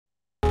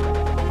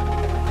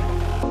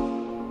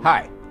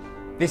Hi,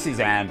 this is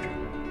Andrew,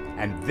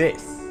 and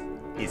this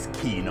is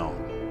Keen On,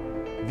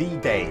 the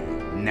daily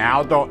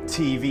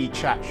Now.tv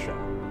chat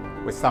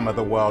show with some of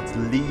the world's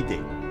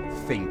leading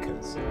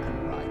thinkers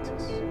and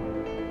writers.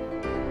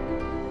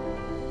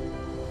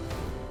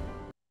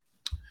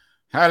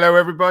 Hello,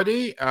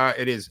 everybody.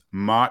 It is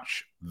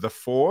March the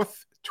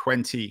 4th,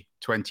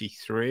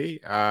 2023.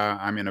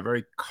 I'm in a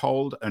very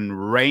cold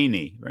and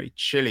rainy, very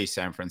chilly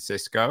San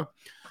Francisco.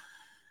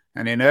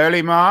 And in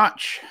early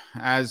March,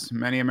 as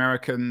many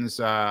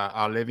Americans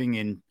are living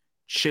in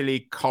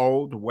chilly,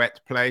 cold, wet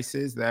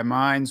places, their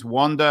minds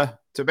wander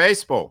to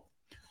baseball.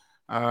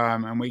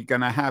 And we're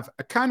going to have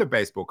a kind of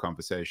baseball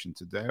conversation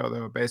today,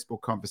 although a baseball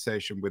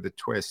conversation with a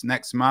twist.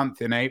 Next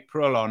month in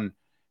April, on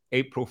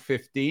April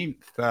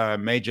 15th,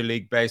 Major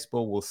League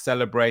Baseball will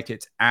celebrate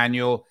its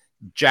annual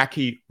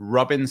Jackie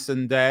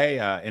Robinson Day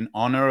in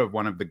honor of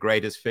one of the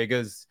greatest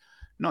figures,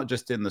 not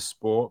just in the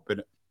sport,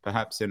 but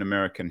perhaps in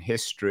American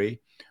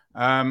history.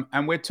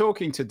 And we're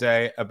talking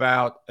today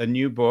about a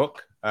new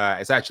book.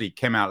 It's actually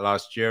came out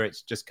last year.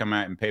 It's just come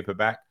out in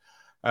paperback.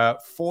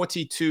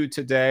 42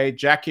 Today,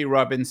 Jackie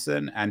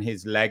Robinson and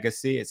His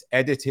Legacy. It's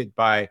edited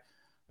by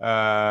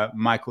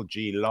Michael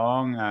G.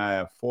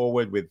 Long,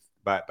 forward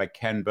by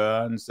Ken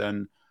Burns,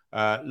 and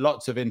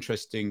lots of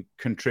interesting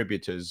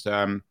contributors.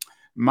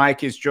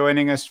 Mike is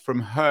joining us from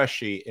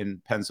Hershey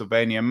in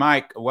Pennsylvania.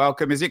 Mike,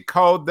 welcome. Is it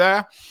cold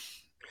there?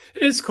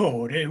 It is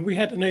cold, and we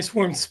had a nice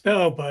warm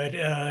spell, but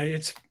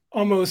it's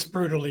almost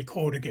brutally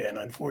cold again,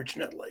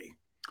 unfortunately.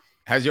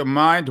 Has your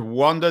mind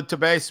wandered to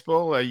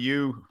baseball? Are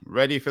you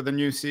ready for the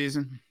new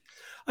season?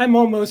 I'm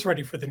almost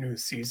ready for the new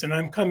season.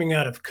 I'm coming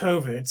out of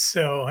COVID,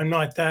 so I'm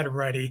not that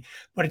ready.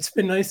 But it's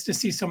been nice to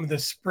see some of the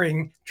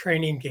spring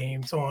training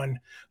games on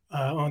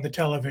the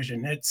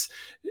television. It's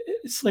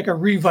like a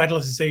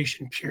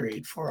revitalization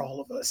period for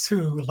all of us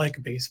who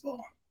like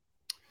baseball.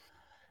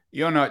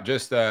 You're not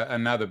just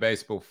another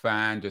baseball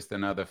fan, just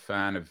another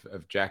fan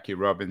of Jackie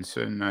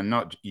Robinson.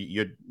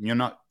 You're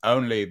not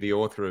only the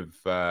author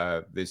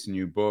of this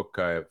new book,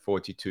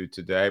 42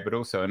 Today, but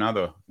also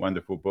another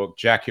wonderful book,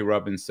 Jackie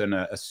Robinson,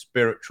 a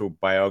spiritual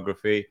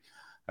biography,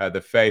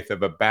 the faith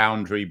of a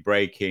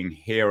boundary-breaking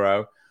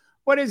hero.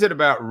 What is it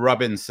about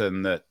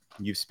Robinson that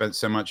you've spent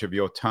so much of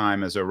your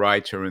time as a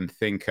writer and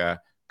thinker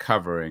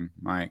covering,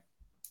 Mike?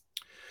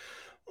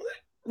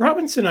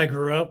 Robinson I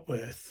grew up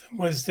with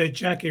was the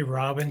Jackie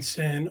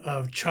Robinson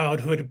of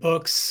childhood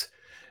books.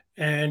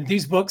 And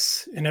these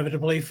books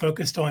inevitably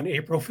focused on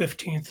April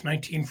 15th,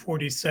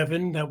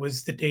 1947. That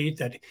was the date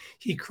that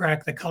he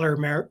cracked the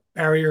color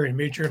barrier in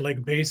Major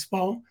League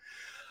Baseball.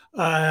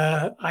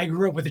 I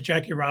grew up with a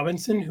Jackie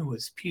Robinson who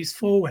was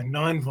peaceful and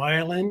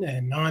nonviolent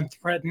and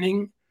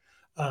non-threatening.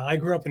 I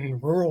grew up in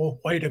rural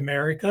white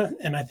America,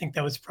 and I think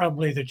that was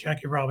probably the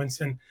Jackie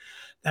Robinson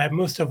that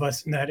most of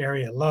us in that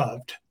area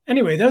loved.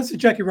 Anyway, that's the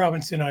Jackie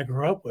Robinson I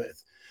grew up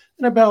with.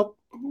 And about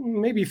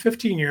maybe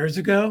 15 years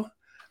ago,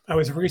 I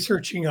was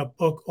researching a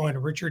book on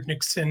Richard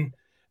Nixon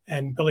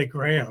and Billy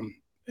Graham.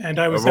 And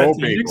I was at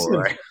the Nixon,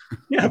 right?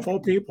 Yeah, of all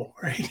people,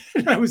 right?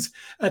 And I was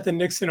at the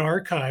Nixon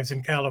archives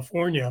in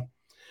California.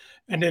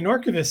 And an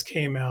archivist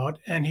came out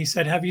and he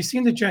said, "Have you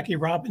seen the Jackie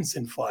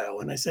Robinson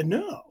file?" And I said,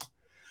 "No,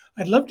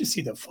 I'd love to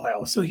see the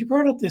file." So he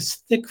brought up this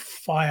thick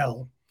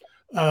file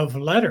of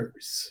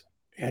letters,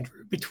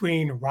 Andrew,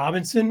 between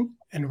Robinson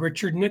and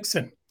Richard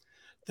Nixon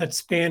that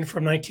spanned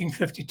from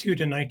 1952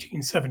 to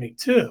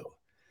 1972.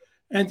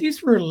 And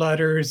these were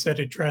letters that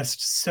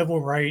addressed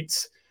civil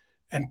rights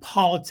and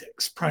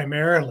politics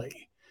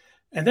primarily.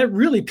 And that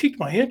really piqued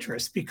my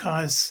interest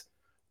because,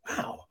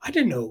 wow, I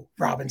didn't know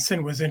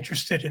Robinson was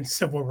interested in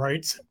civil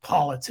rights and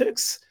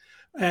politics.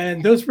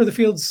 And those were the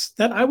fields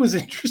that I was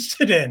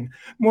interested in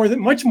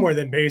much more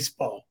than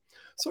baseball.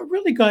 So I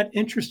really got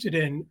interested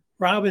in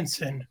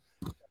Robinson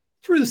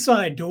through the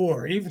side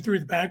door, even through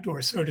the back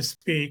door, so to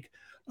speak,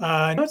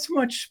 not so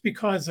much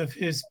because of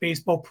his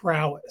baseball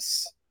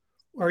prowess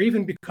or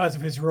even because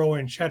of his role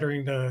in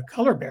shattering the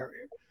color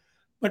barrier,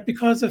 but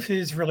because of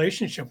his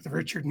relationship with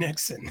Richard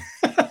Nixon.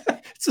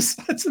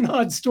 It's an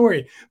odd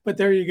story, but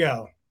there you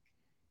go.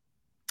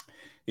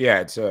 Yeah,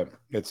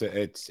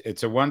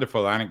 it's a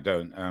wonderful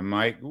anecdote,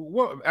 Mike.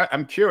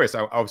 I'm curious.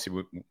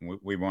 Obviously,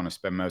 we want to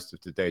spend most of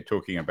today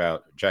talking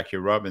about Jackie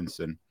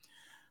Robinson,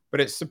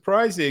 but it's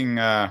surprising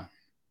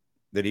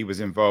that he was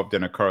involved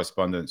in a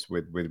correspondence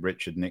with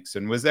Richard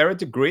Nixon. Was there a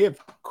degree of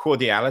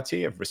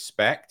cordiality, of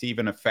respect,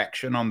 even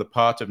affection on the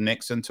part of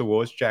Nixon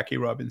towards Jackie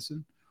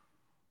Robinson?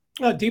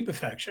 Deep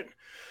affection.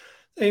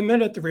 They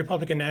met at the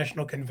Republican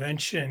National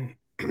Convention,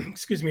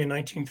 excuse me, in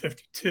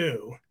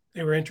 1952.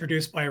 They were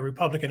introduced by a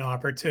Republican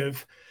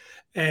operative.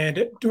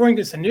 And during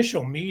this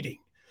initial meeting,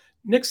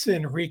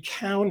 Nixon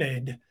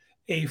recounted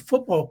a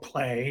football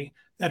play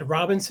that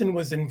Robinson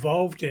was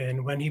involved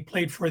in when he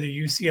played for the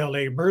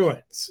UCLA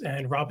Bruins.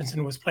 And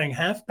Robinson was playing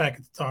halfback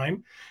at the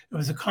time. It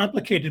was a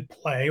complicated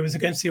play. It was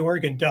against the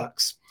Oregon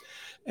Ducks.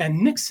 And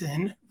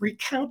Nixon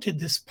recounted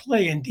this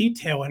play in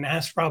detail and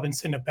asked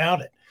Robinson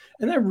about it.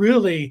 And that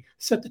really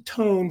set the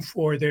tone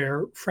for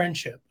their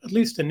friendship, at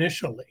least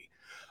initially.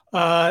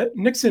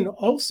 Nixon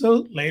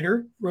also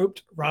later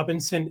roped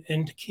Robinson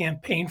in to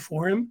campaign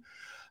for him.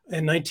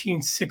 In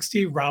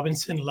 1960,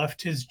 Robinson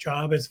left his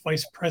job as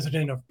vice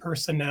president of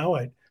personnel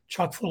at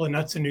Chock-full of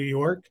Nuts in New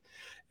York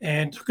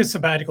and took a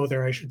sabbatical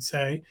there, I should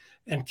say,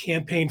 and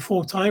campaigned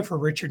full time for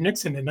Richard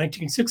Nixon. In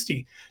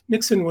 1960,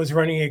 Nixon was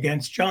running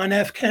against John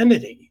F.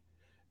 Kennedy,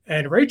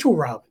 and Rachel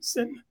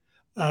Robinson,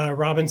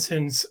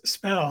 Robinson's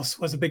spouse,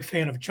 was a big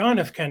fan of John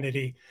F.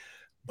 Kennedy,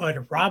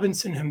 but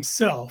Robinson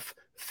himself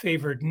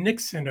favored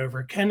Nixon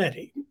over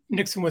Kennedy.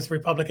 Nixon was the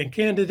Republican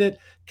candidate,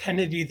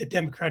 Kennedy the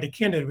Democratic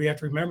candidate. We have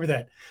to remember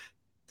that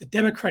the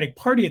Democratic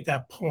Party at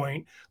that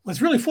point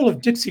was really full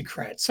of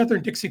Dixiecrats,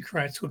 Southern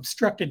Dixiecrats who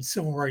obstructed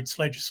civil rights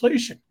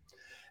legislation.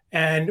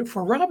 And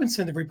for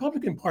Robinson, the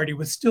Republican Party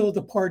was still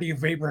the party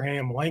of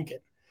Abraham Lincoln.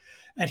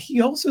 And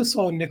he also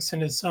saw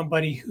Nixon as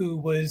somebody who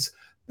was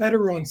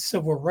better on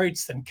civil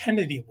rights than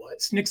Kennedy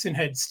was. Nixon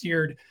had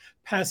steered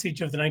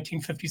passage of the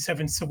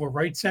 1957 Civil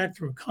Rights Act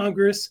through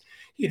Congress.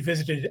 He had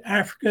visited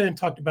Africa and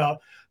talked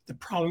about the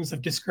problems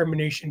of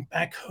discrimination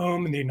back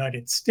home in the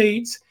United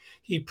States.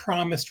 He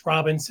promised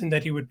Robinson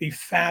that he would be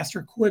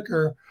faster,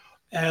 quicker,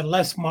 and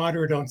less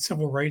moderate on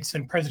civil rights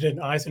than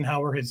President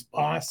Eisenhower, his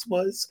boss,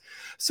 was.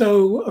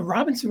 So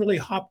Robinson really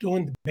hopped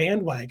on the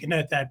bandwagon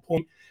at that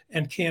point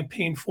and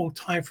campaigned full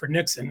time for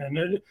Nixon.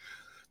 And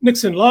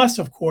Nixon lost,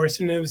 of course,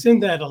 and it was in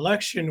that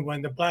election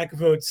when the black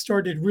vote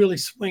started really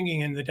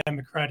swinging in the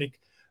Democratic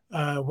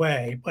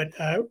way. But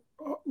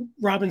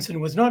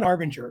Robinson was not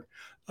harbinger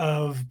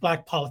of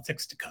black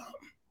politics to come.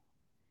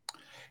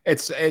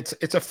 It's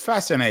a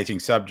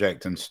fascinating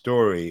subject and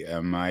story,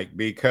 Mike,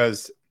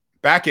 because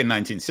back in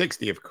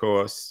 1960, of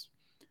course,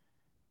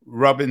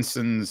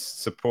 Robinson's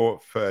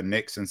support for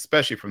Nixon,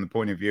 especially from the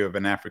point of view of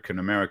an African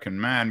American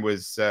man,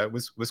 was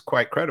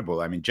quite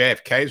credible. I mean,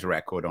 JFK's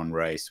record on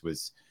race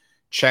was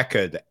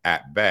checkered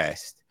at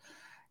best,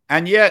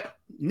 and yet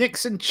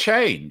Nixon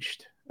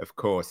changed, of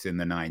course, in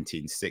the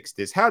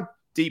 1960s. How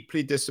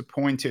deeply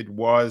disappointed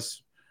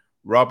was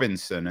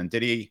Robinson, and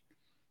did he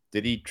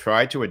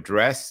try to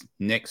address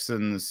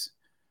Nixon's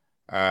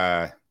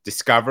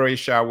discovery,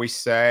 shall we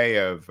say,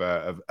 of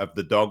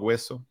the dog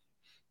whistle?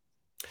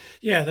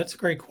 Yeah, that's a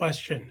great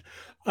question.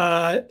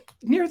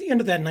 Near the end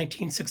of that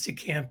 1960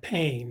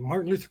 campaign,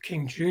 Martin Luther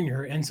King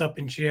Jr. ends up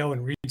in jail in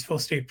Reidsville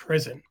State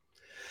Prison.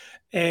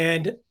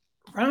 And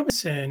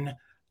Robinson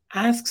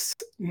asks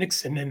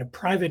Nixon in a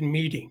private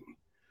meeting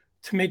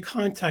to make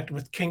contact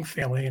with King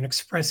family and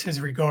express his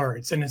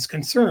regards and his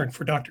concern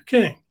for Dr.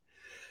 King.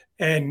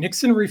 And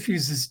Nixon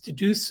refuses to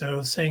do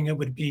so, saying it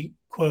would be,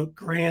 quote,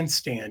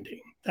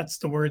 grandstanding. That's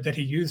the word that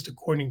he used,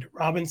 according to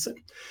Robinson.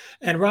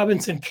 And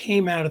Robinson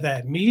came out of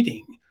that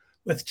meeting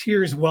with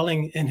tears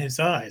welling in his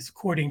eyes,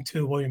 according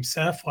to William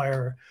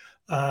Safire,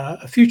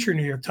 a future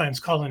New York Times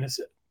columnist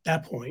at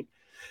that point.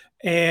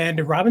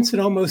 And Robinson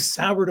almost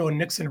soured on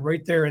Nixon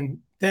right there and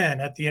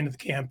then at the end of the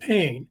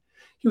campaign.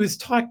 He was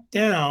talked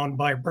down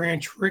by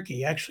Branch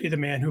Rickey, actually the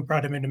man who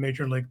brought him into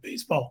Major League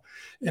Baseball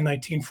in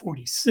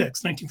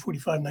 1945,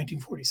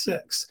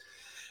 1946.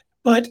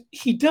 But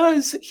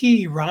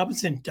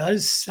Robinson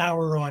does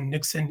sour on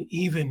Nixon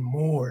even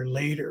more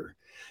later.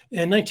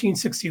 In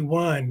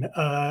 1961,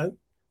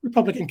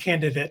 Republican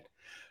candidate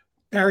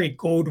Barry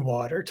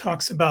Goldwater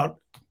talks about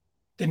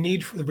the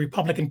need for the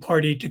Republican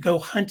Party to go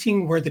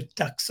hunting where the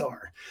ducks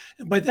are.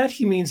 And by that,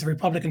 he means the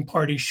Republican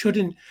Party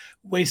shouldn't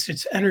waste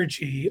its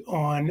energy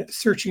on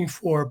searching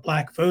for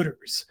black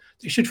voters.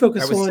 They should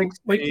focus on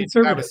white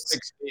conservatives.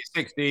 That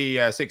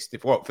was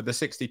 64 for the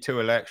 62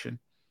 election.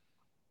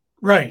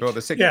 Right. For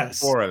the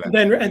 64 election.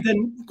 And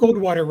then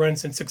Goldwater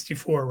runs in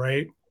 64,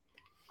 right?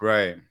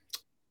 Right.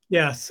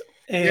 Yes.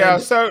 And, yeah.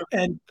 So,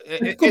 but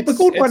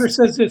Goldwater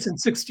says this in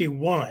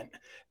 61,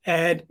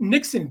 and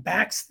Nixon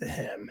backs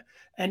him.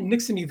 And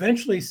Nixon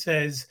eventually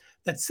says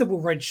that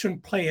civil rights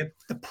shouldn't play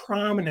the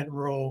prominent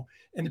role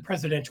in the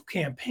presidential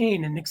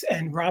campaign,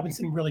 and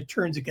Robinson really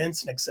turns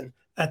against Nixon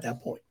at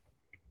that point.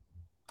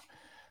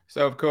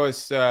 So, of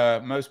course,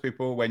 most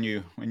people, when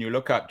you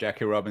look up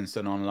Jackie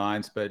Robinson online,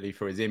 especially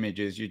for his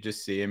images, you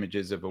just see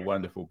images of a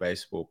wonderful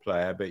baseball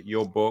player. But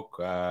your book,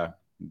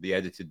 the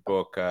edited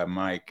book,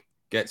 Mike,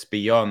 gets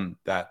beyond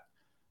that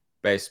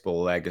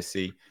baseball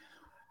legacy.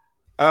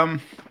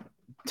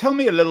 Tell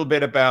me a little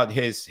bit about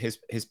his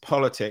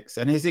politics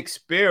and his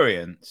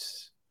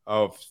experience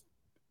of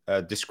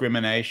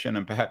discrimination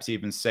and perhaps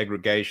even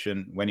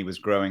segregation when he was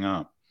growing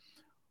up.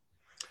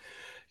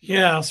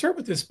 Yeah, I'll start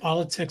with his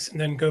politics and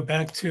then go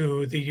back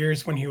to the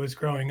years when he was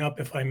growing up,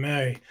 if I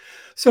may.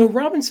 So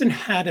Robinson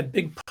had a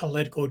big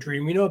political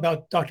dream. We know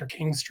about Dr.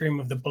 King's dream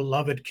of the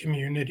beloved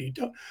community.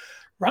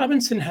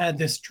 Robinson had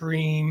this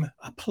dream,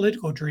 a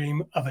political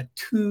dream of a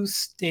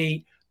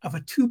two-party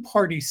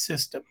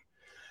system.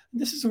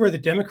 This is where the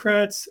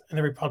Democrats and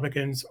the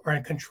Republicans are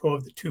in control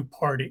of the two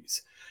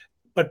parties.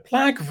 But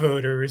black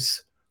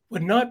voters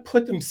would not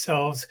put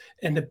themselves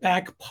in the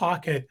back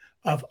pocket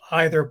of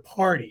either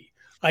party.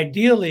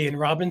 Ideally, in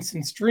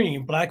Robinson's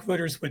dream, black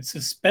voters would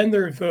suspend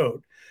their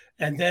vote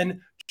and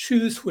then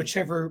choose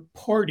whichever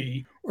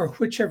party or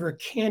whichever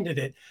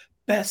candidate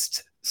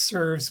best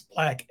serves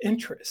Black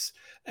interests.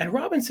 And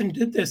Robinson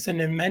did this, and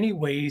in many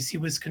ways, he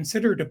was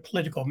considered a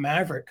political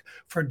maverick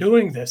for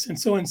doing this. And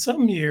so, in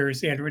some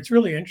years, Andrew, it's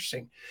really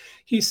interesting.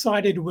 He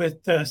sided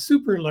with the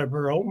super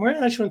liberal,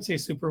 well, I shouldn't say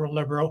super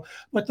liberal,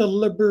 but the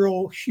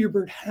liberal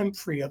Hubert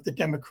Humphrey of the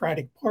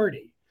Democratic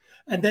Party.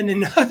 And then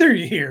in other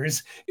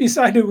years, he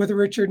sided with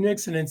Richard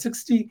Nixon in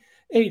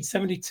 68,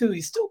 72.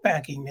 He's still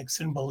backing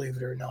Nixon, believe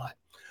it or not,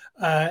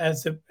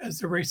 as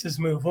the races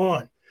move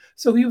on.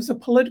 So he was a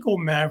political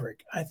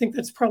maverick. I think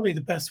that's probably the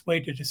best way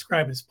to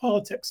describe his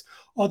politics.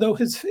 Although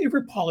his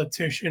favorite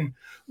politician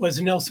was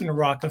Nelson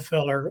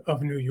Rockefeller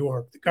of New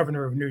York, the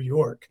governor of New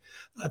York,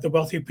 the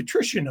wealthy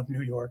patrician of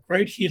New York,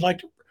 right? He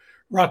liked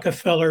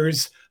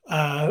Rockefeller's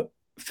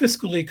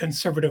fiscally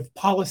conservative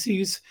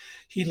policies.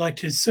 He liked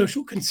his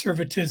social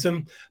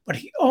conservatism, but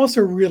he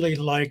also really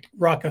liked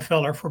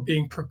Rockefeller for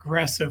being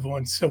progressive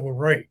on civil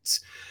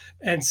rights.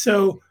 And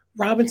so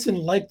Robinson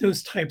liked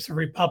those types of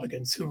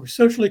Republicans who were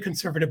socially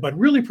conservative, but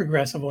really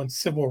progressive on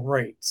civil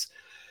rights.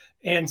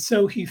 And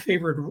so he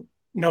favored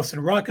Nelson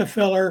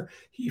Rockefeller.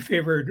 He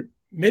favored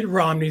Mitt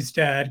Romney's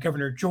dad,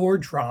 Governor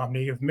George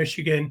Romney of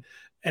Michigan.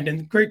 And in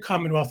the great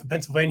Commonwealth of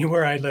Pennsylvania,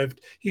 where I lived,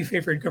 he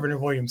favored Governor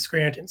William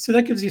Scranton. So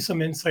that gives you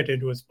some insight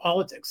into his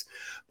politics.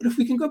 But if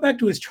we can go back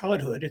to his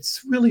childhood,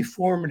 it's really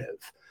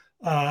formative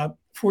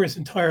for his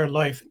entire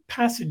life.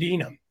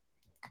 Pasadena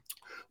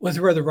was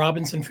where the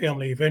Robinson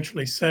family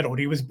eventually settled.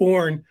 He was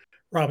born,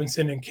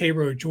 Robinson, in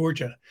Cairo,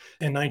 Georgia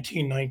in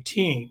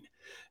 1919.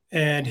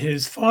 And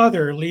his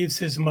father leaves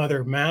his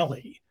mother,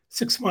 Mally,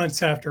 6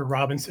 months after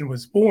Robinson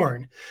was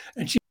born.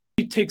 And she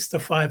takes the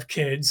 5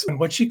 kids on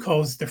what she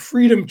calls the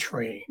Freedom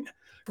Train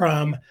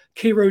from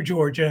Cairo,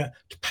 Georgia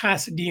to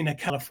Pasadena,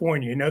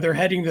 California. You know, they're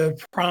heading to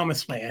the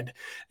promised land.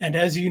 And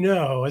as you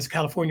know, as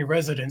California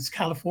residents,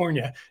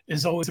 California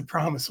is always a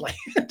promised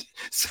land.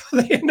 So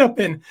they end up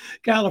in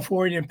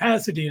California, in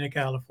Pasadena,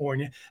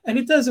 California. And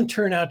it doesn't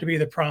turn out to be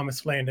the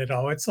promised land at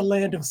all. It's a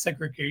land of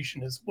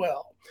segregation as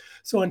well.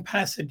 So in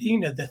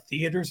Pasadena, the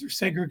theaters are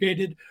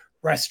segregated,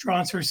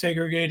 restaurants are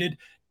segregated,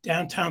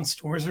 downtown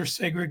stores are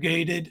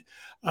segregated.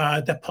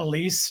 The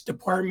police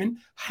department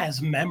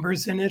has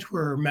members in it who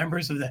are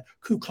members of the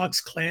Ku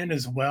Klux Klan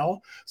as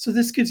well. So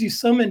this gives you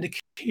some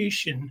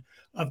indication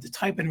of the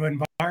type of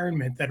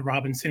environment that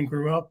Robinson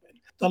grew up in.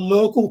 The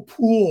local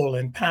pool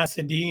in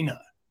Pasadena,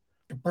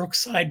 the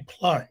Brookside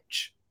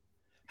Plunge,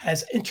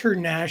 has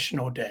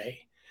International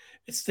Day.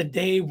 It's the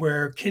day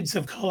where kids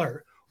of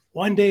color,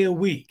 1 day a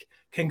week,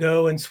 can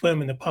go and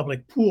swim in the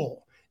public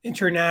pool.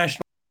 International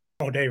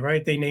Day,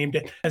 right? They named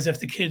it as if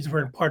the kids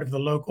weren't part of the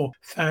local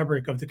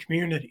fabric of the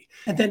community.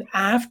 And then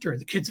after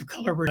the kids of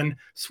color were done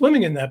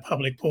swimming in that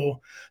public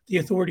pool, the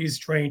authorities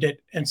drained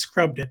it and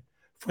scrubbed it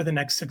for the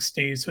next 6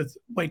 days so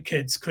white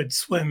kids could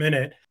swim in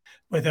it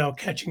without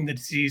catching the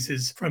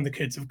diseases from the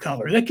kids of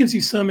color. That gives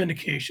you some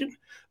indication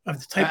of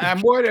the type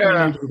of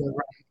community.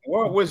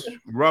 What was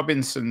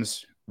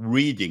Robinson's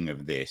reading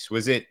of this?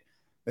 Was it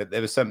that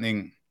there was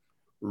something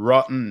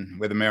rotten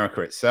with America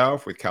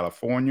itself, with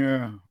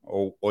California,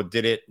 or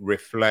did it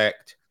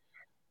reflect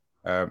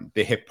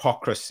the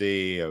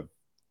hypocrisy of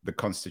the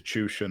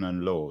Constitution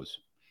and laws?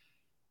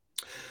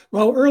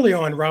 Well, early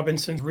on,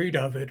 Robinson's read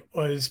of it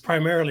was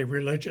primarily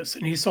religious,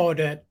 and he saw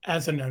it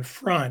as an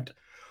affront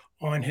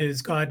on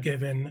his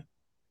God-given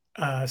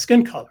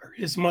skin color.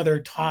 His mother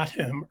taught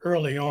him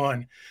early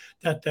on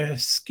that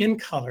his skin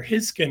color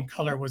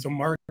was a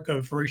mark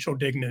of racial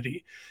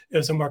dignity. It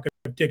was a mark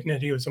of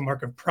dignity. It was a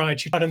mark of pride.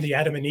 She taught him the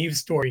Adam and Eve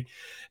story.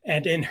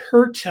 And in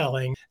her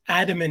telling,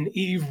 Adam and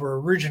Eve were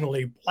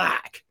originally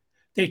Black.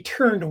 They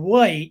turned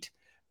white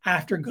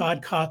after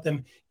God caught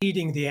them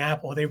eating the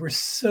apple. They were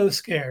so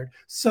scared,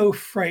 so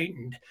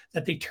frightened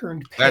that they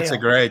turned pale. That's a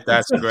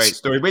great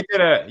story. We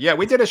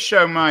did a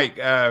show, Mike,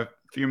 a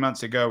few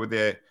months ago with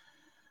a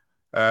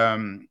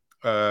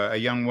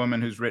young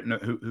woman who's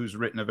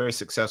written a very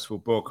successful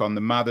book on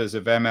the mothers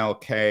of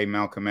MLK,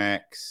 Malcolm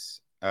X,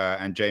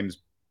 and James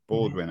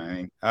Baldwin. I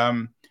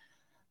think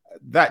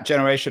that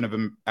generation of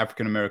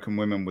African American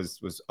women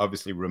was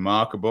obviously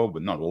remarkable,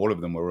 but not all of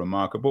them were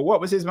remarkable.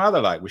 What was his mother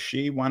like? Was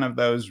she one of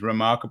those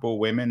remarkable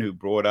women who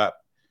brought up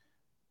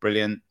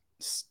brilliant,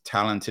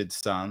 talented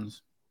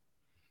sons?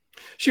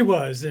 She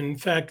was. In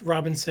fact,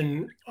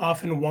 Robinson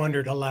often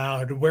wondered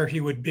aloud where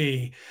he would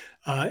be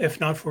if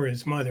not for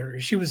his mother.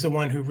 She was the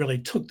one who really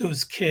took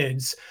those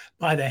kids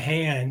by the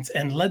hands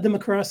and led them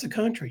across the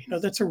country. You know,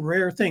 that's a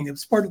rare thing. It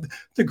was part of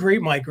the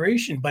Great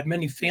Migration, but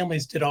many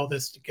families did all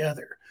this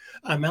together.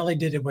 Mally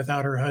did it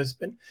without her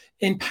husband.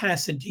 In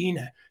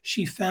Pasadena,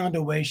 she found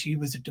a way. She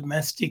was a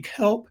domestic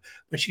help,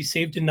 but she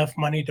saved enough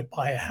money to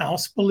buy a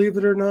house, believe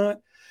it or not.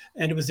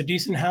 And it was a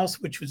decent house,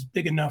 which was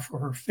big enough for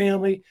her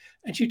family.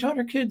 And she taught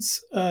her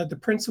kids the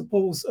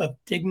principles of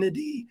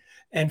dignity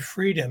and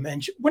freedom.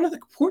 And one of the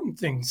important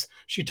things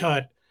she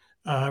taught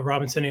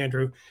Robinson,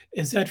 Andrew,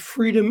 is that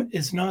freedom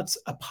is not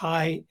a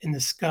pie in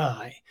the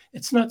sky.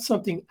 It's not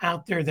something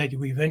out there that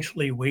you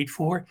eventually wait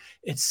for.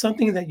 It's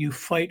something that you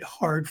fight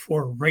hard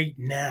for right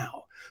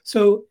now.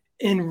 So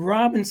in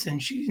Robinson,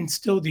 she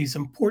instilled these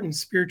important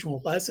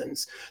spiritual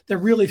lessons that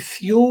really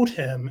fueled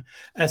him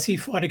as he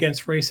fought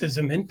against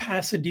racism in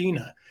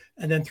Pasadena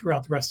and then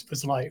throughout the rest of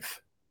his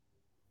life.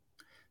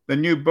 The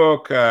new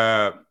book,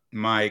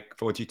 Mike,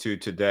 42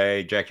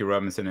 Today, Jackie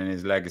Robinson and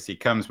His Legacy,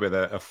 comes with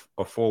a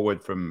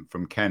foreword from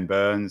Ken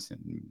Burns.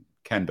 And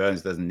Ken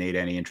Burns doesn't need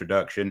any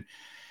introduction.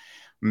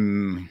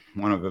 One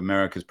of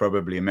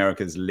probably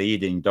America's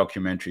leading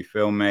documentary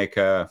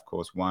filmmaker. Of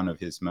course, one of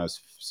his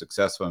most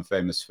successful and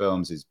famous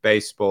films is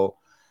Baseball.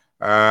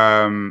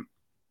 I'm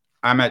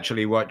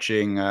actually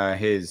watching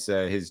his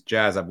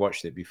Jazz. I've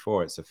watched it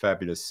before. It's a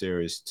fabulous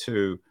series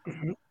too.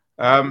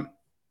 Mm-hmm.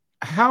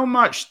 How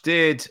much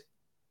did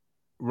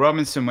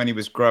Robinson, when he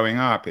was growing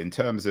up, in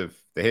terms of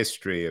the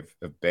history of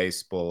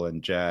baseball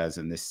and jazz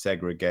and this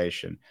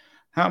segregation,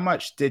 how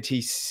much did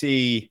he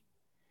see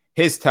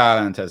his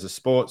talent as a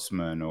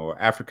sportsman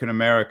or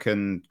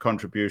African-American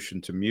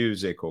contribution to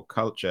music or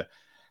culture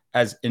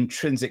as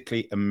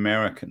intrinsically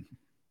American?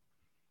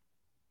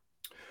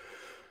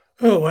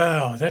 Oh,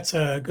 wow. That's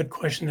a good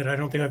question that I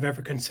don't think I've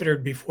ever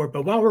considered before.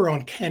 But while we're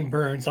on Ken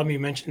Burns, let me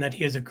mention that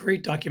he has a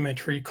great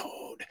documentary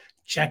called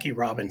Jackie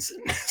Robinson.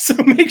 So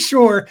make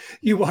sure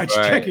you watch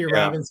Jackie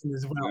Robinson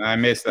as well. I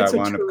missed that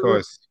one, of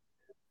course.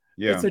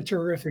 Yeah. It's a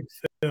terrific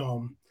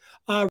film.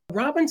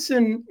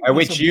 Robinson,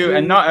 which you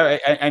and not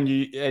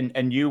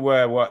and you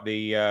were what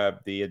the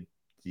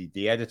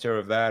editor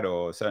of that,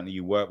 or certainly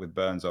you worked with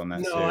Burns on that.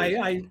 No, series.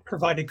 I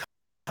provided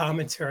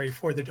commentary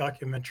for the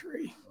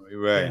documentary.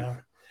 Right. Yeah.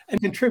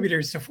 And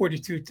contributors to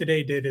 42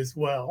 Today did as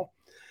well.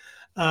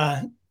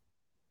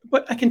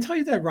 But I can tell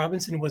you that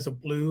Robinson was a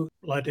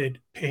blue-blooded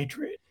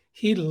patriot.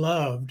 He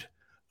loved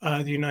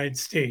the United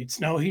States.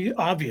 Now, he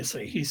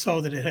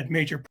saw that it had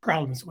major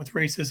problems with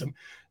racism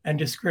and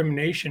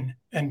discrimination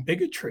and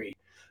bigotry.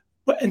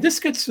 And this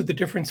gets to the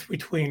difference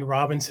between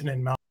Robinson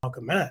and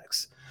Malcolm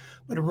X.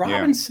 But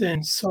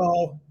Robinson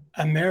saw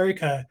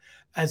America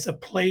as a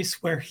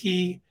place where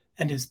he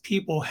and his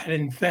people had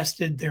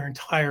invested their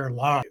entire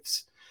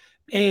lives,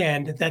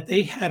 and that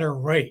they had a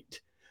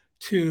right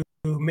to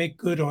make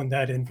good on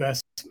that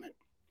investment.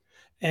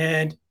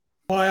 And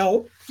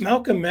while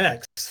Malcolm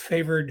X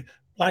favored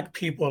Black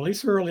people, at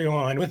least early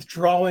on,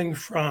 withdrawing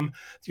from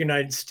the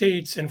United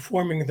States and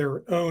forming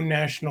their own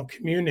national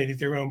community,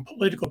 their own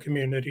political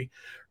community,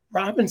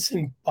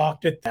 Robinson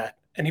balked at that.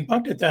 And he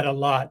balked at that a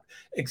lot,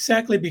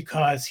 exactly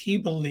because he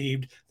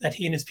believed that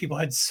he and his people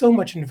had so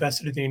much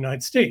invested in the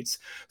United States.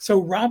 So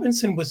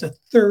Robinson was a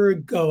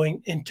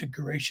thoroughgoing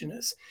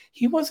integrationist.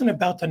 He wasn't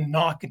about to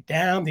knock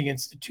down the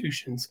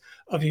institutions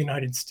of the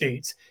United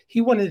States. He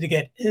wanted to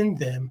get in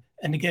them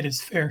and to get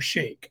his fair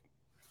shake.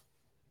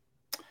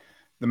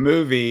 The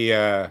movie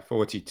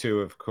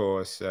 42, of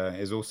course,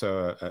 is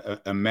also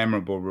a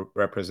memorable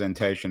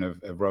representation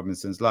of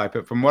Robinson's life.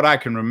 But from what I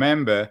can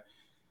remember,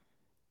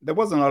 there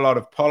wasn't a lot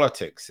of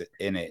politics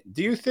in it.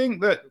 Do you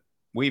think that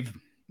we've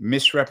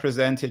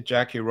misrepresented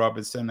Jackie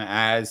Robinson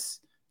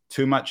as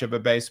too much of a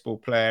baseball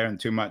player and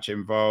too much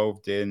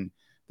involved in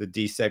the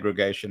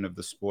desegregation of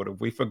the sport? Have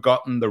we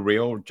forgotten the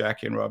real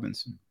Jackie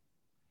Robinson?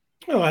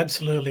 Oh,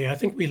 absolutely. I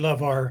think we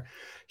love our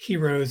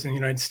heroes in the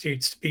United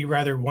States to be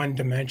rather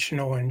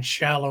one-dimensional and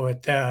shallow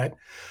at that.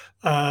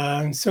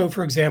 So,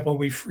 for example,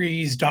 we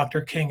freeze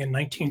Dr. King in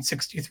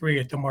 1963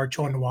 at the March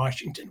on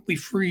Washington. We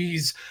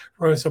freeze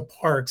Rosa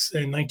Parks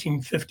in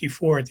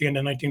 1954, at the end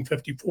of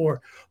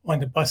 1954, on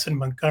the bus in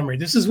Montgomery.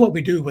 This is what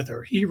we do with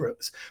our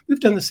heroes.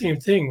 We've done the same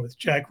thing with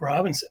Jack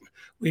Robinson.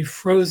 We've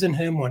frozen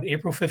him on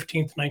April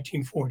 15th,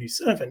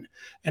 1947.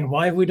 And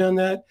why have we done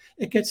that?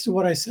 It gets to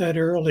what I said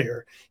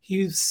earlier.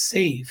 He's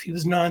safe. He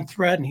was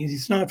non-threatening.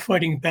 He's not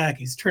fighting back.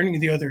 He's turning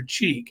the other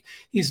cheek.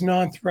 He's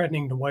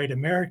non-threatening to white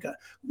America.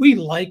 We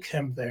like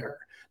him there.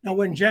 Now,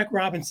 when Jack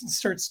Robinson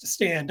starts to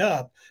stand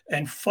up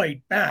and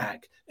fight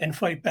back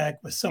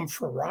with some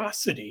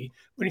ferocity,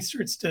 when he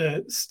starts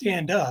to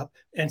stand up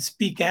and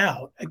speak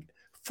out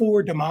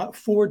for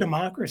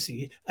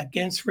democracy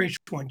against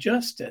racial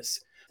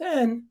injustice,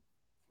 then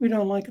we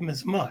don't like him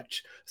as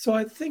much. So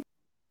I think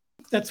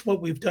that's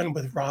what we've done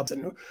with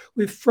Robinson.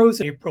 We've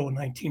frozen April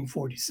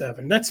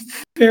 1947.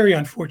 That's very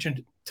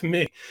unfortunate to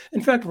me.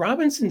 In fact,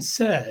 Robinson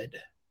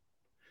said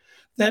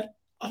that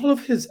all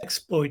of his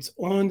exploits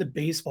on the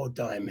baseball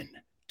diamond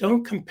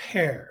don't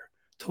compare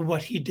to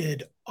what he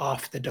did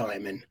off the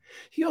diamond.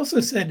 He also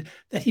said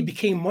that he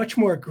became much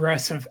more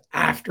aggressive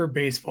after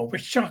baseball,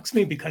 which shocks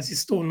me because he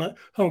stole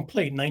home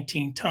plate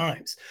 19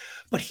 times.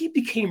 But he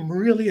became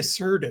really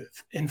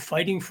assertive in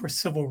fighting for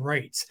civil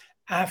rights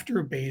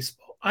after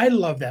baseball. I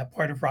love that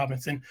part of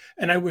Robinson,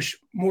 and I wish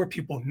more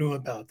people knew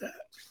about that.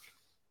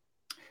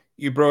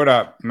 You brought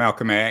up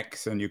Malcolm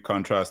X and you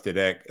contrasted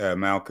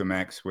Malcolm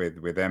X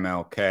with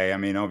MLK. I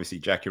mean, obviously,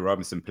 Jackie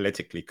Robinson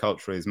politically,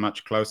 culturally is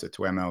much closer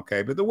to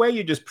MLK, but the way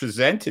you just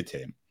presented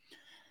him,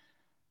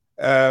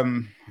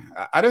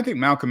 I don't think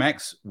Malcolm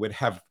X would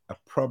have a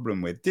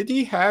problem with. Did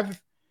he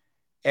have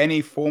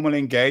any formal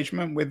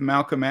engagement with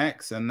Malcolm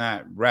X and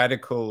that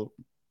radical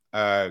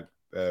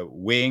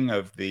wing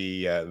of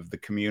the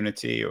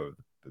community or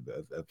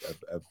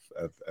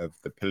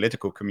the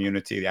political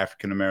community, the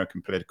African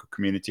American political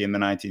community in the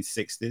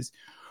 1960s.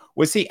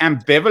 Was he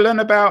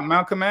ambivalent about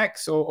Malcolm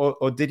X,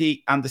 or did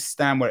he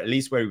understand at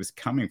least where he was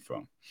coming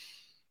from?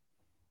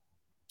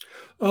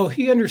 Oh,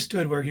 he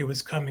understood where he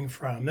was coming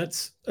from.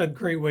 That's a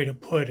great way to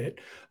put it.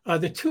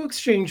 The two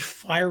exchanged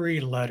fiery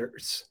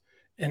letters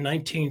in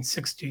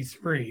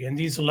 1963, and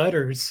these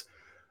letters,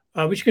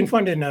 which you can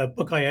find in a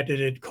book I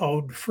edited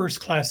called First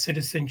Class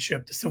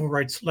Citizenship, the Civil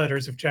Rights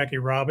Letters of Jackie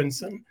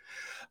Robinson.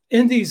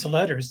 In these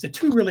letters, the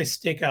two really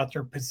stake out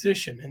their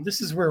position. And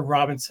this is where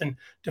Robinson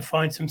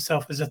defines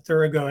himself as a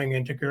thoroughgoing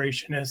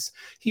integrationist.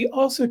 He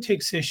also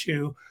takes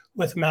issue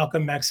with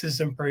Malcolm X's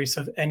embrace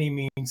of any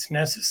means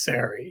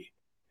necessary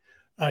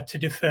to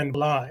defend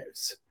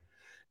lives.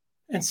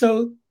 And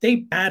so they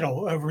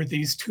battle over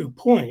these 2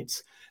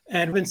 points.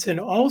 And Robinson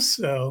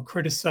also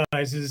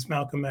criticizes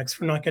Malcolm X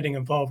for not getting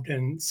involved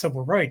in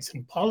civil rights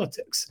and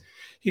politics.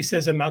 He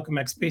says that Malcolm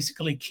X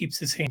basically keeps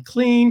his hand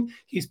clean.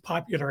 He's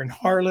popular in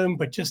Harlem,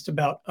 but just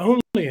about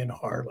only in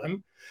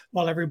Harlem,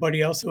 while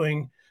everybody else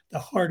doing the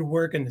hard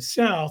work in the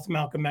South.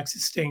 Malcolm X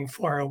is staying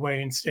far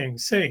away and staying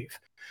safe.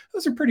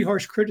 Those are pretty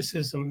harsh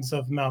criticisms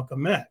of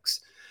Malcolm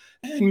X.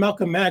 And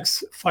Malcolm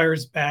X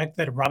fires back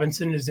that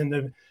Robinson is in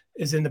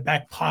the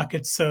back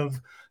pockets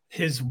of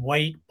his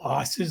white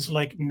bosses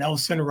like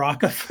Nelson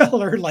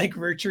Rockefeller, like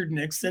Richard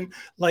Nixon,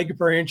 like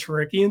Branch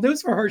Rickey. And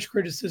those are harsh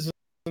criticisms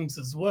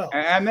as well.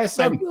 And there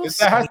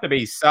has to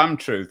be some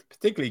truth,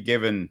 particularly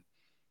given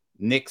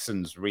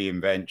Nixon's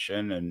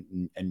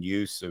reinvention and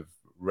use of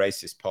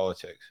racist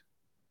politics.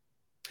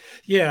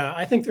 Yeah,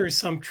 I think there is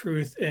some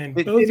truth in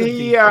both of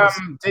these.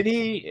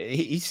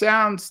 He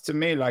sounds to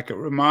me like a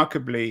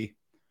remarkably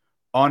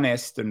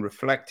honest and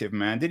reflective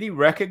man. Did he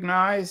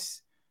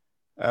recognize,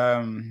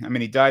 I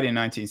mean, he died in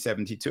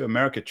 1972.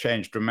 America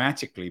changed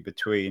dramatically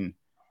between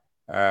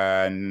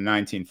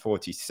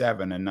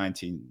 1947 and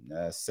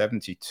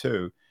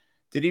 1972.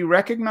 Did he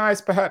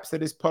recognize perhaps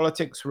that his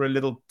politics were a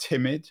little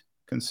timid,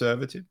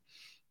 conservative?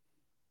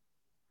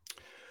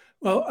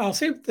 Well, I'll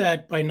say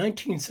that by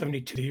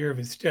 1972, the year of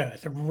his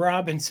death,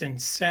 Robinson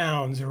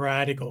sounds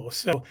radical.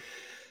 So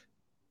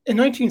in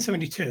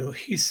 1972,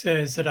 he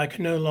says that I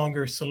can no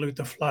longer salute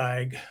the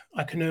flag.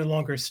 I can no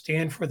longer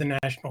stand for the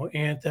national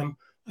anthem.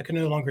 I can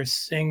no longer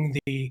sing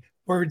the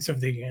words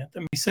of the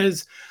anthem. He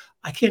says,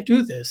 I can't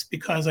do this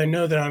because I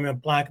know that I'm a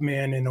Black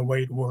man in a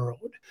white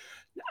world.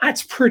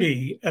 That's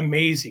pretty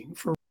amazing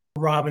for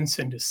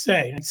Robinson to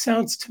say. And it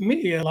sounds to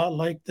me a lot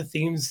like the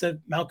themes that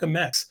Malcolm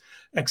X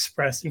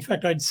expressed. In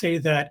fact, I'd say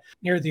that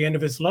near the end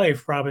of his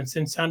life,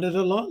 Robinson sounded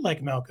a lot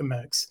like Malcolm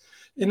X.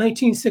 In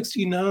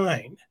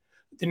 1969,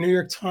 the New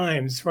York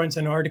Times runs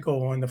an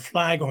article on the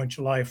flag on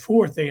July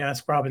 4th. They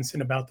ask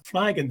Robinson about the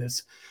flag in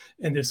this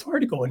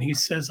article, and he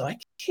says, I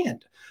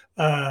can't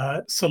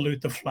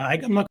salute the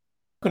flag. I'm not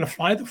going to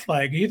fly the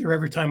flag either.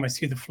 Every time I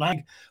see the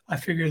flag, I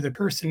figure the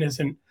person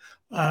isn't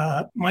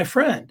my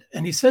friend.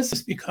 And he says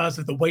this because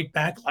of the white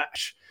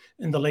backlash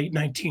in the late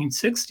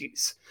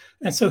 1960s.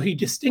 And so he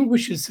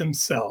distinguishes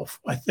himself,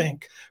 I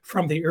think,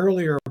 from the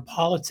earlier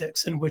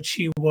politics in which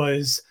he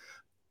was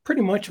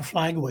pretty much a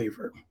flag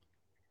waver.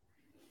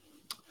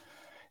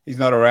 He's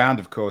not around,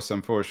 of course,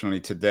 unfortunately,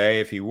 today.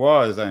 If he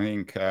was, I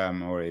think,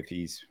 or if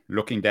he's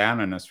looking down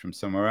on us from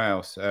somewhere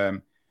else,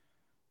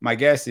 my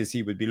guess is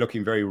he would be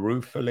looking very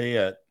ruefully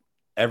at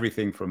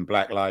everything from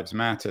Black Lives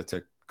Matter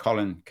to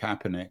Colin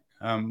Kaepernick.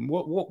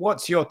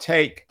 What's your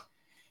take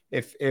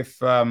if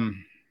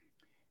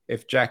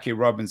Jackie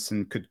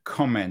Robinson could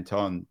comment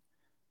on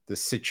the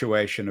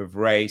situation of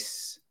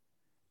race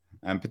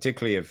and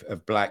particularly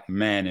of Black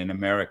men in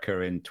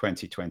America in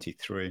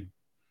 2023?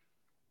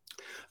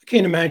 I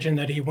can't imagine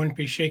that he wouldn't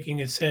be shaking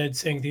his head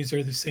saying these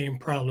are the same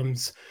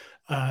problems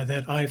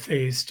that I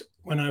faced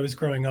when I was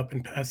growing up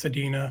in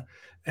Pasadena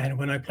and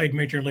when I played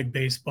Major League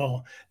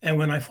Baseball and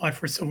when I fought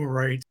for civil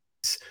rights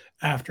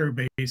after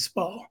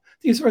baseball.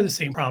 These are the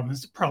same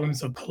problems, the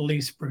problems of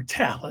police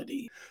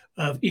brutality,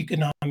 of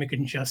economic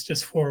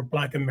injustice for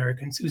Black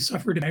Americans who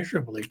suffered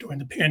immeasurably during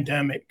the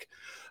pandemic,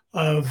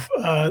 of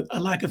a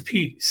lack of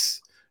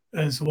peace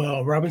as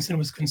well. Robinson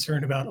was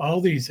concerned about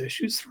all these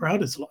issues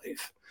throughout his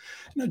life.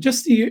 Now,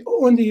 just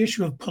on the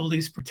issue of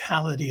police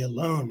brutality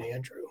alone,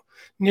 Andrew,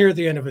 near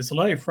the end of his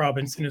life,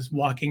 Robinson is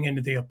walking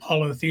into the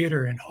Apollo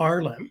Theater in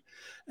Harlem,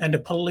 and a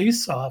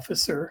police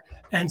officer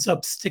ends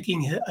up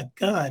sticking a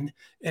gun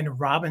in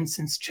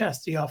Robinson's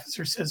chest. The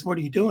officer says, "What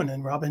are you doing?"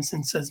 And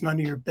Robinson says, "None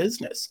of your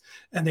business."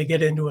 And they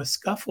get into a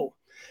scuffle.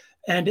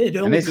 And it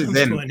only this is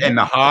in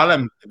the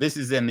Harlem. This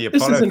is in the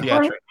Apollo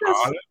Theater in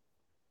Harlem.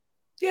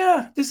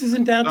 Yeah, this is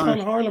in downtown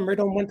Harlem, right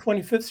on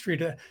 125th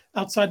Street,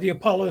 outside the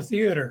Apollo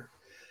Theater.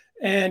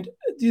 And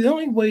the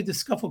only way the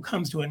scuffle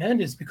comes to an end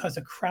is because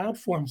a crowd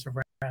forms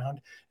around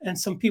and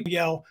some people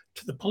yell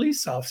to the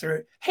police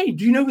officer, "Hey,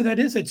 do you know who that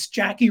is? It's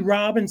Jackie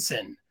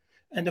Robinson."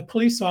 And the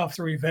police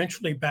officer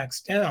eventually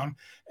backs down.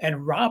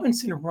 And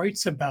Robinson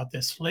writes about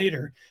this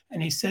later.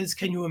 And he says,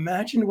 "Can you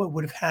imagine what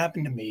would have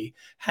happened to me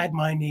had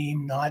my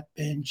name not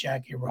been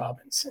Jackie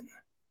Robinson?"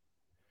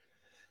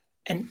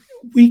 And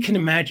we can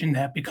imagine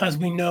that because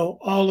we know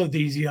all of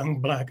these young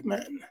Black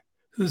men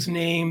whose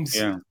names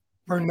Yeah.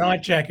 were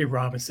not Jackie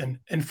Robinson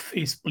and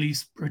faced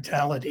police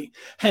brutality.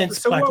 Hence,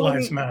 So Black what would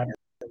Lives he? Matter,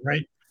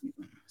 right?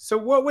 So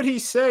what would he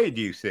say?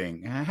 Do you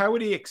think? How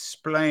would he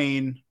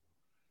explain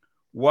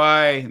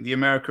why the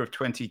America of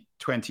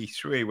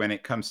 2023, when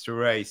it comes to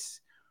race,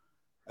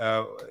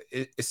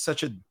 is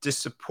such a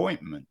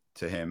disappointment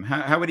to him?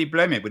 How would he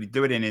blame it? Would he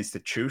do it in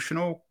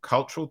institutional,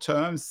 cultural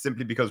terms,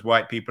 simply because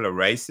white people are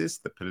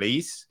racist, the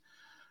police?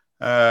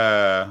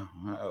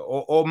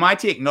 Or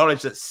might he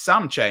acknowledge that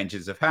some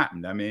changes have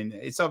happened? I mean,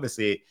 it's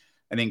obviously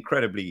an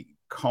incredibly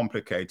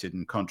complicated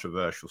and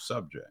controversial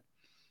subject.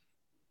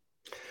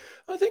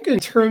 I think in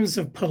terms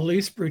of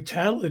police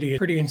brutality, it's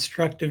pretty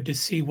instructive to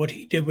see what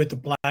he did with the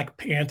Black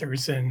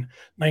Panthers in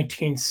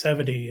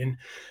 1970. In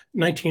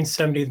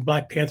 1970, the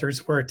Black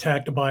Panthers were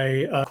attacked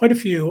by quite a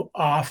few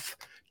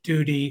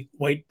off-duty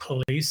white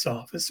police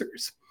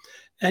officers.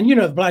 And, you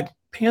know, the Black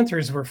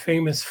Panthers were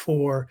famous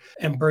for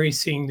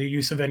embracing the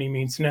use of any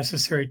means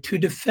necessary to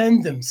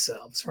defend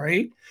themselves,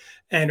 right?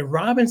 And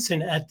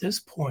Robinson at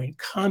this point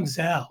comes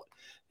out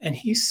and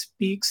he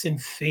speaks in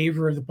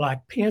favor of the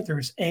Black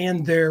Panthers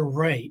and their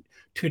right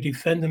to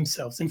defend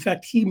themselves. In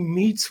fact, he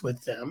meets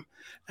with them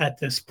at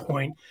this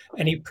point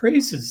and he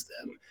praises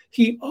them.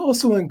 He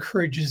also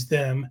encourages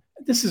them.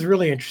 This is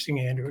really interesting,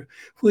 Andrew.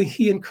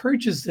 He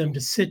encourages them to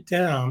sit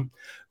down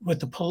with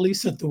the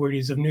police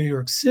authorities of New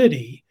York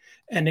City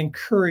and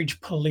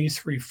encourage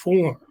police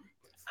reform.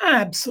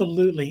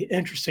 Absolutely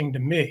interesting to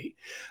me.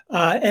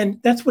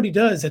 And that's what he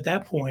does at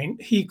that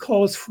point. He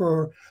calls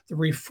for the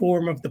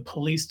reform of the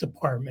police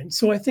department.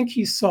 So I think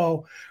he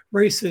saw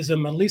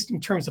racism, at least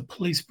in terms of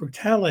police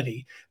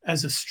brutality,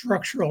 as a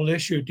structural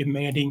issue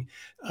demanding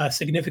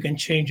significant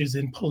changes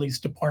in police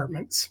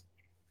departments.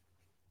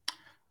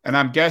 And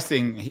I'm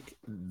guessing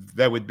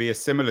there would be a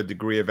similar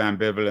degree of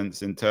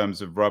ambivalence in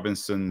terms of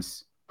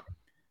Robinson's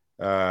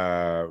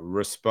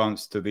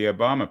response to the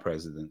Obama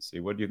presidency.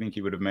 What do you think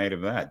he would have made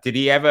of that? Did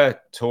he ever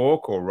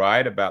talk or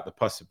write about the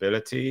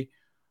possibility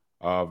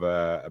of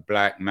a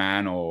Black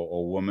man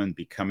or woman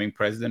becoming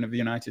president of the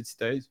United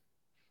States?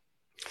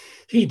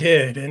 He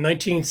did. In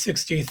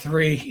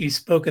 1963, he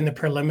spoke in the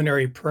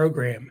preliminary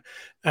program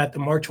at the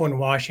March on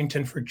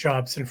Washington for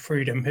Jobs and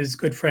Freedom. His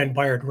good friend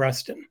Bayard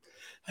Rustin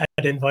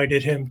had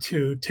invited him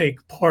to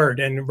take part,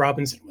 and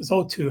Robinson was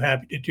all too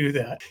happy to do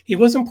that. He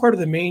wasn't part of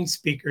the main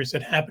speakers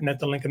that happened at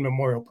the Lincoln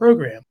Memorial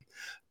Program,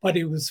 but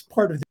he was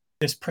part of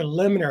this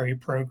preliminary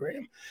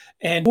program.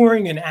 And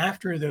during and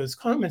after those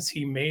comments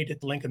he made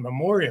at the Lincoln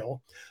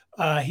Memorial,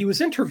 he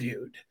was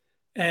interviewed,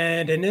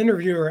 and an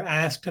interviewer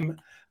asked him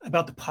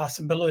about the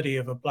possibility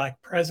of a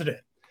Black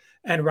president.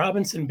 And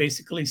Robinson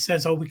basically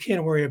says, oh, we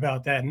can't worry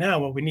about that now.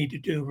 What we need to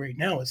do right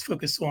now is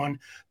focus on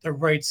the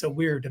rights that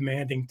we're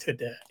demanding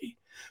today.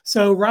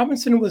 So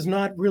Robinson was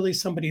not really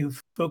somebody who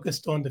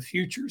focused on the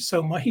future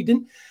so much. He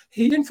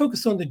didn't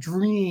focus on the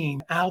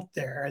dream out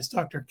there as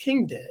Dr.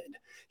 King did.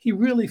 He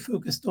really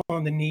focused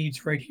on the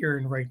needs right here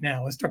and right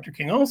now, as Dr.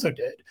 King also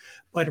did.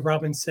 But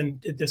Robinson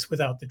did this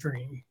without the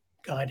dream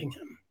guiding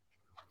him.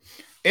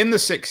 In the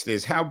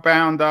 60s, how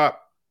bound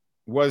up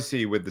was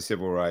he with the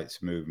civil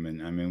rights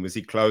movement? I mean, was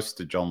he close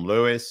to John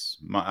Lewis?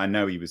 I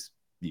know he was,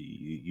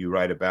 you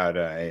write about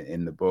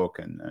in the book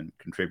and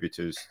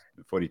contributors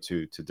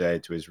 42 Today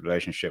to his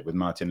relationship with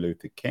Martin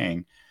Luther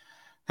King.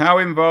 How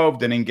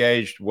involved and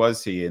engaged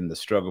was he in the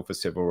struggle for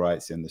civil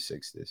rights in the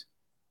 60s?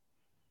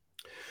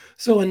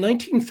 So in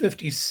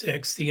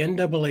 1956, the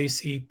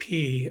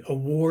NAACP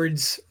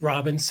awards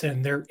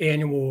Robinson their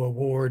annual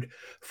award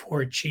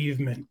for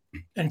achievement,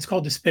 and it's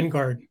called the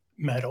Spingarn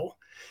Medal.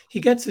 He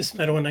gets this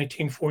medal in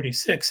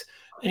 1946,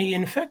 and he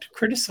in fact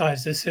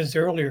criticizes his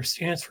earlier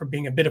stance for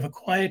being a bit of a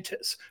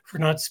quietist, for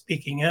not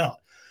speaking out.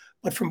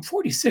 But from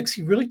 46,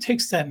 he really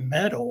takes that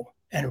medal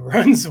and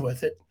runs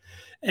with it.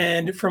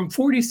 And from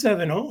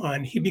 47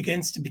 on, he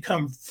begins to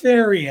become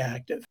very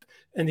active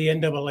in the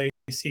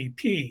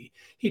NAACP.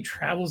 He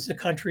travels the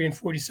country in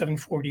 47,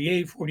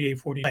 48, 48,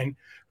 49,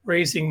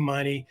 raising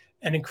money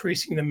and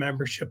increasing the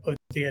membership of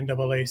the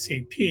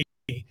NAACP.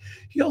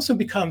 He also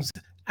becomes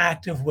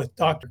active with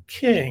Dr.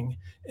 King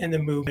in the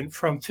movement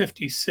from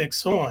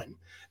 56 on.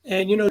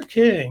 And, you know,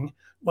 King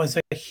was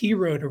a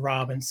hero to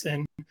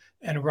Robinson,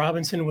 and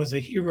Robinson was a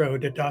hero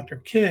to Dr.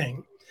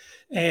 King.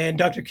 And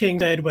Dr. King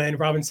said when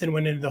Robinson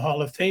went into the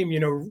Hall of Fame, you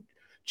know,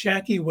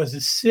 Jackie was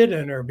a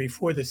sit-inner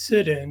before the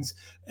sit-ins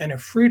and a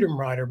freedom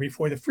rider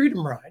before the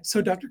freedom ride.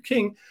 So Dr.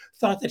 King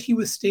thought that he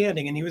was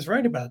standing, and he was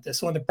right about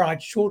this, on the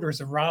broad shoulders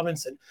of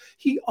Robinson.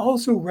 He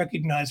also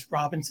recognized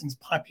Robinson's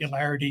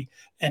popularity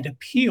and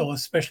appeal,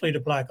 especially to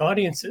Black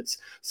audiences.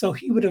 So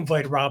he would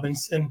invite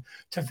Robinson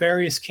to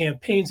various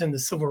campaigns in the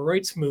civil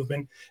rights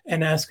movement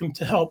and ask him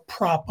to help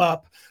prop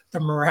up the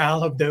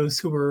morale of those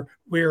who were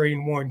weary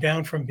and worn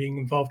down from being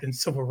involved in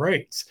civil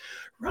rights.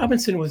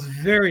 Robinson was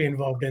very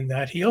involved in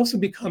that. He also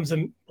becomes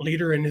a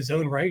leader in his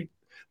own right,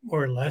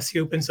 more or less. He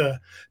opens a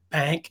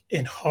bank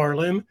in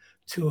Harlem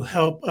to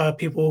help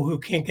people who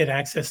can't get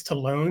access to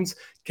loans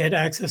get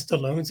access to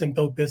loans and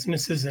build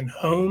businesses and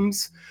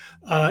homes.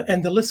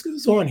 And the list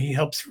goes on. He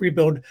helps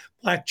rebuild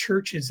Black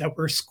churches that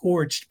were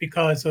scorched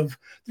because of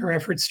their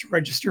efforts to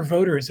register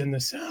voters in the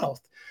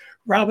South.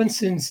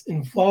 Robinson's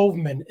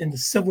involvement in the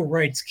civil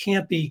rights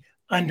can't be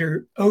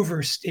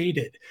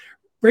overstated.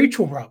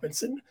 Rachel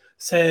Robinson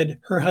said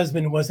her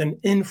husband was an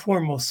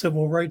informal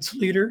civil rights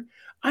leader.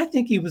 I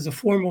think he was a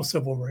formal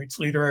civil rights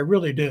leader. I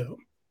really do.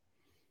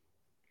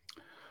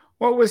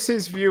 What was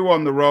his view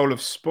on the role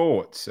of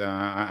sports?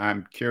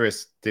 I'm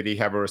curious, did he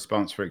have a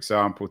response, for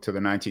example, to the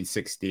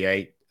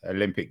 1968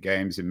 Olympic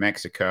Games in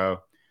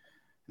Mexico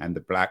and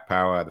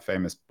the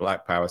famous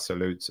Black Power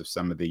salutes of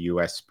some of the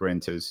US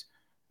sprinters?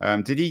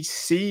 Did he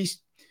see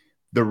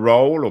the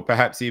role or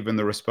perhaps even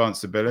the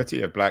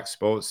responsibility of Black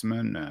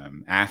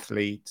sportsmen,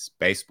 athletes,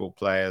 baseball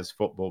players,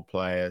 football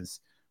players,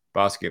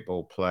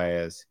 basketball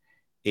players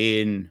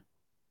in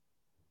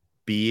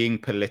being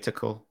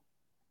political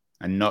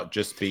and not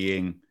just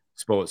being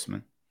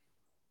sportsmen?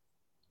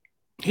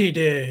 He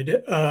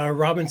did.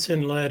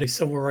 Robinson led a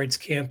civil rights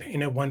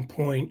campaign at one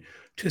point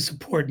to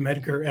support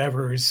Medgar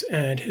Evers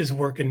and his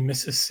work in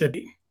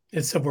Mississippi,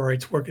 his civil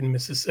rights work in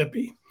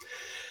Mississippi.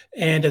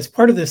 And as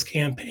part of this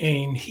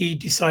campaign, he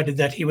decided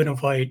that he would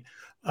invite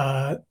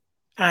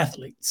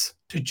athletes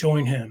to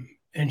join him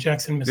in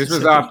Jackson, Mississippi. This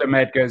was after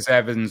Medgar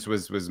Evers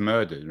was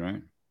murdered,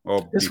 right?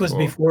 Or this was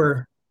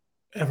before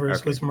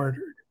Evers was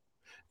murdered.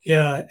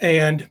 Yeah,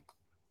 and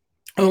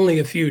only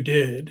a few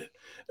did.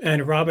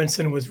 And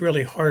Robinson was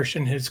really harsh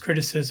in his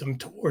criticism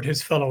toward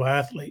his fellow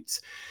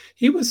athletes.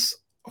 He was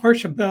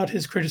harsh about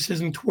his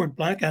criticism toward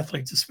Black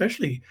athletes,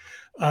 especially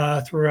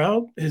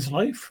throughout his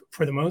life.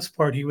 For the most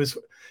part, he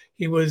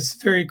was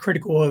very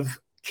critical of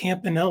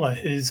Campanella,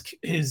 his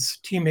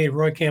teammate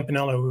Roy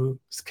Campanella, who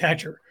was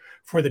catcher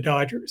for the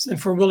Dodgers,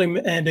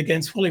 and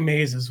against Willie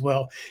Mays as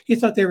well. He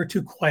thought they were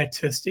too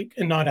quietistic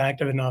and not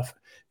active enough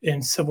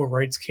in civil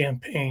rights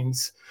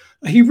campaigns.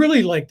 He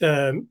really liked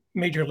a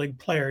major league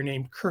player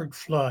named Curt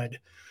Flood,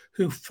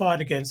 who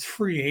fought for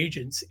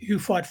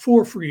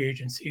free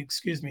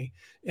agency,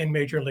 in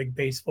Major League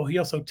Baseball. He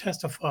also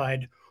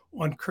testified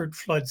on Curt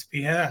Flood's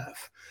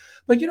behalf.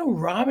 But,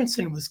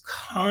 Robinson was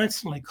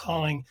constantly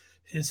calling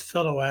his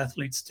fellow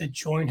athletes to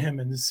join him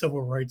in the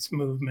civil rights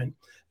movement,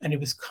 and he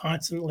was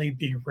constantly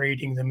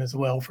berating them as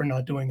well for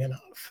not doing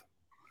enough.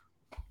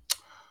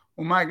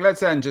 Well, Mike,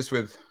 let's end just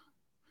with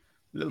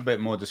a little bit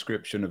more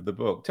description of the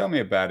book. Tell me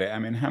about it. I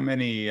mean, how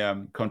many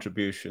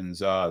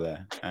contributions are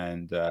there?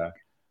 And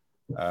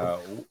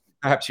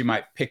perhaps you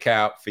might pick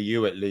out, for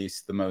you at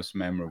least, the most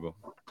memorable.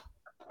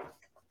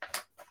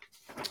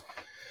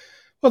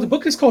 Well, the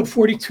book is called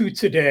 42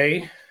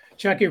 Today,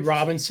 Jackie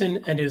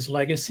Robinson and His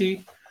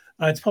Legacy.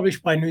 It's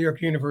published by New York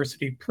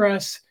University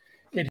Press.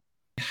 It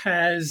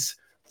has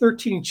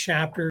 13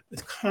 chapters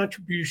with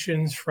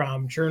contributions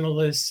from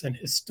journalists and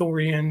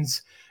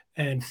historians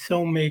and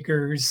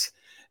filmmakers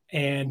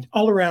and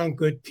all around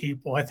good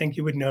people. I think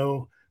you would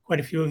know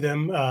quite a few of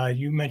them.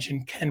 You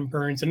mentioned Ken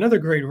Burns. Another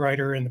great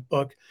writer in the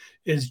book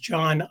is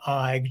John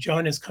Eig.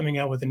 John is coming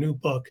out with a new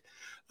book,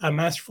 a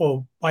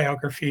masterful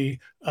biography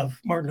of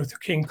Martin Luther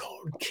King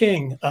called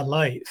King, A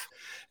Life.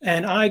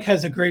 And Eig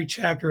has a great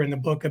chapter in the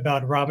book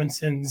about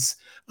Robinson's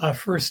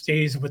first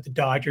days with the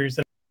Dodgers.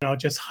 And I'll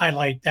just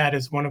highlight that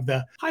as one of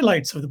the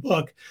highlights of the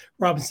book.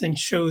 Robinson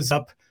shows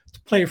up to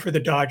play for the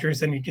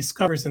Dodgers, and he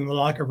discovers in the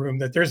locker room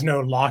that there's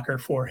no locker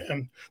for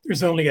him.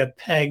 There's only a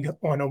peg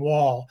on a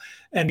wall.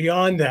 And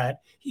beyond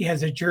that, he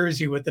has a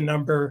jersey with the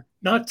number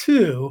not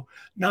 2,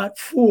 not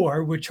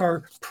 4, which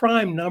are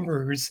prime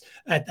numbers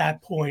at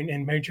that point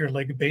in Major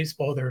League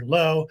Baseball. They're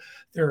low,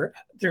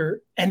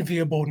 they're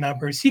enviable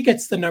numbers. He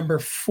gets the number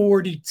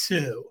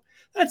 42.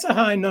 That's a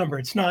high number.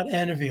 It's not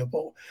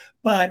enviable.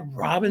 But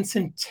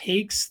Robinson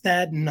takes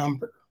that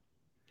number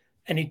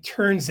and he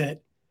turns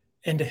it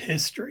into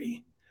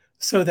history,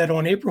 so that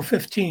on April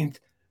 15th,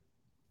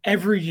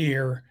 every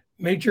year,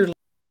 Major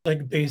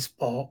League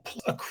Baseball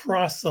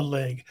across the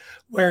league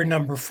wear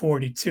number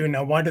 42.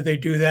 Now, why do they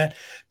do that?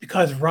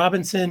 Because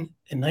Robinson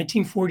in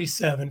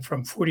 1947,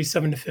 from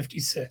 47 to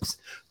 56,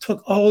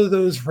 took all of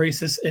those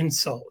racist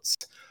insults,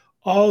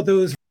 all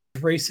those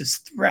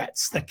racist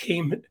threats that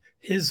came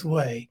his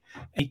way,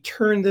 and he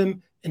turned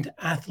them into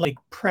athletic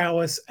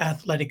prowess,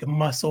 athletic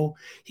muscle.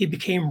 He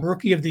became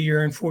Rookie of the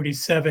Year in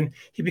 47.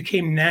 He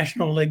became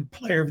National League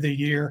Player of the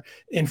Year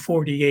in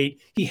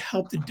 48. He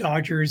helped the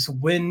Dodgers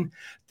win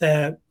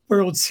the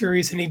World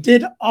Series. And he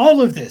did all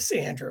of this,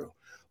 Andrew,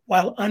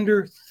 while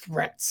under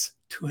threats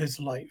to his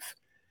life.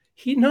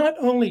 He not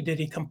only did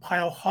he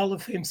compile Hall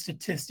of Fame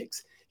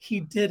statistics, he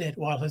did it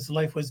while his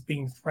life was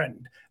being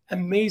threatened.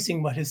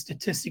 Amazing what his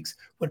statistics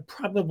would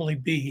probably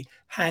be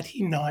had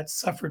he not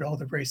suffered all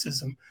the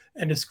racism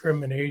and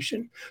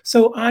discrimination.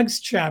 So Eig's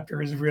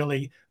chapter is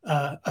really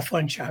a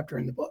fun chapter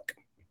in the book.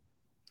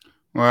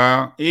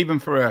 Well, even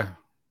for a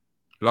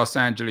Los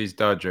Angeles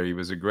Dodger, he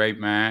was a great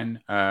man.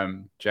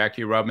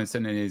 Jackie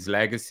Robinson and His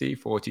Legacy,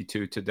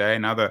 42 Today,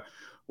 another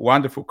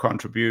wonderful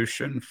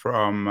contribution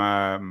from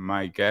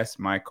my guest,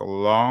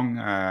 Michael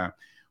Long.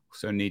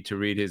 Also need to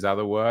read his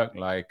other work,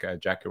 like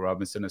Jackie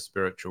Robinson, A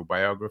Spiritual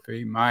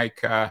Biography.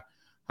 Mike,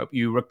 hope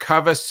you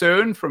recover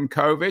soon from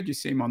COVID. You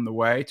seem on the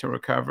way to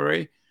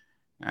recovery.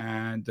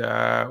 And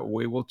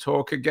we will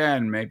talk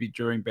again, maybe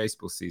during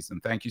baseball season.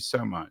 Thank you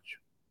so much.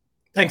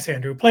 Thanks,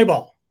 Andrew. Play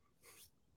ball.